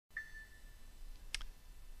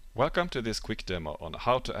Welcome to this quick demo on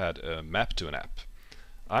how to add a map to an app.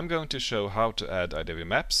 I'm going to show how to add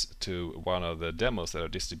IdevioMaps to one of the demos that are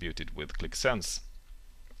distributed with Qlik Sense,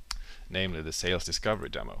 namely the sales discovery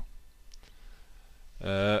demo.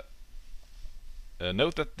 Note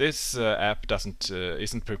that this app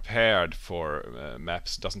isn't prepared for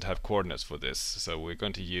maps, doesn't have coordinates for this, so we're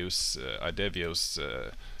going to use Idevio's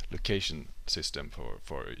location system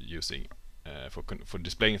for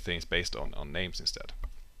displaying things based on names instead.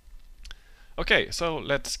 Okay, so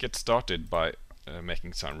let's get started by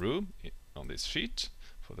making some room on this sheet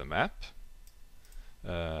for the map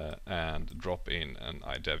and drop in an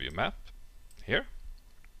IdevioMap here.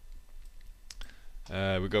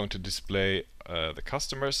 We're going to display the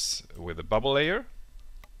customers with a bubble layer,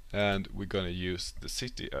 and we're going to use the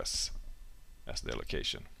city as their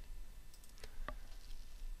location.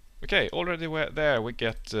 Okay, already there we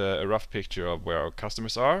get a rough picture of where our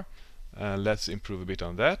customers are. Let's improve a bit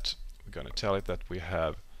on that. We're going to tell it that we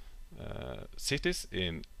have cities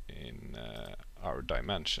in our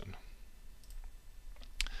dimension.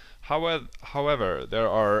 However, there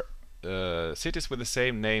are cities with the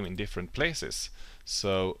same name in different places,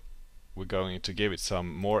 so we're going to give it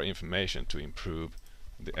some more information to improve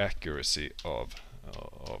the accuracy of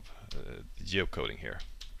geocoding here.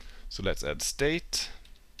 So let's add state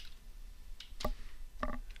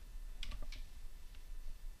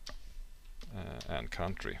and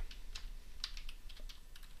country.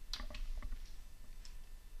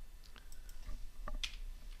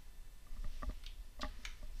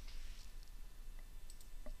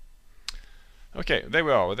 Okay, there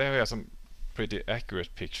we are. There we have some pretty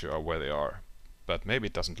accurate picture of where they are, but maybe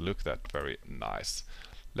it doesn't look that very nice.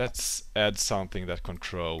 Let's add something that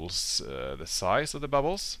controls the size of the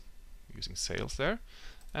bubbles, using sales there,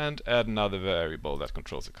 and add another variable that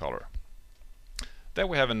controls the color. Then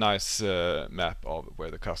we have a nice map of where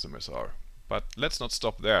the customers are. But let's not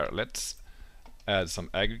stop there. Let's add some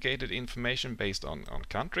aggregated information based on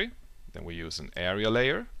country. Then we use an area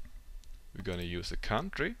layer. We're going to use a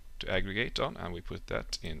country to aggregate on, and we put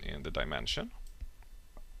that in the dimension.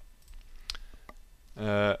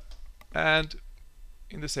 And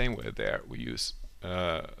in the same way there, we use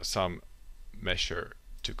some measure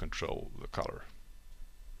to control the color.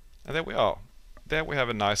 And there we are. There we have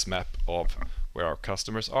a nice map of where our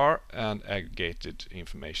customers are and aggregated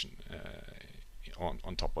information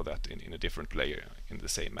on top of that in a different layer in the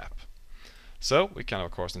same map. So we can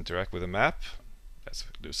of course interact with the map. Let's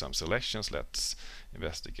do some selections. Let's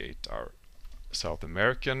investigate our South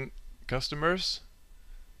American customers.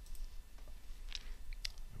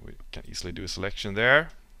 We can easily do a selection there.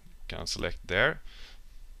 We can select there,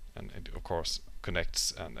 and it of course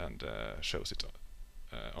connects and shows it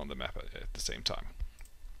on the map at the same time.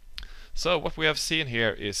 So what we have seen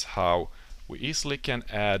here is how we easily can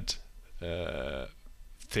add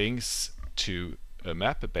things to a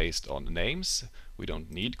map based on names. We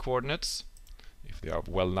don't need coordinates if they are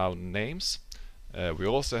well-known names. We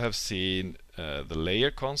also have seen the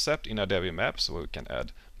layer concept in IdevioMaps, where we can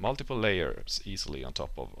add multiple layers easily on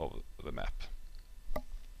top of the map.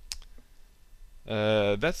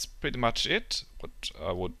 That's pretty much it, what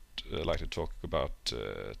I would like to talk about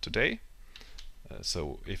today.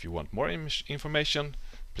 So if you want more information,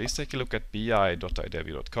 please take a look at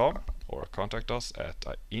bi.idevio.com or contact us at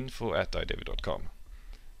info@idevio.com.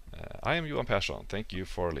 I am Johan Persson. Thank you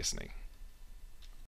for listening.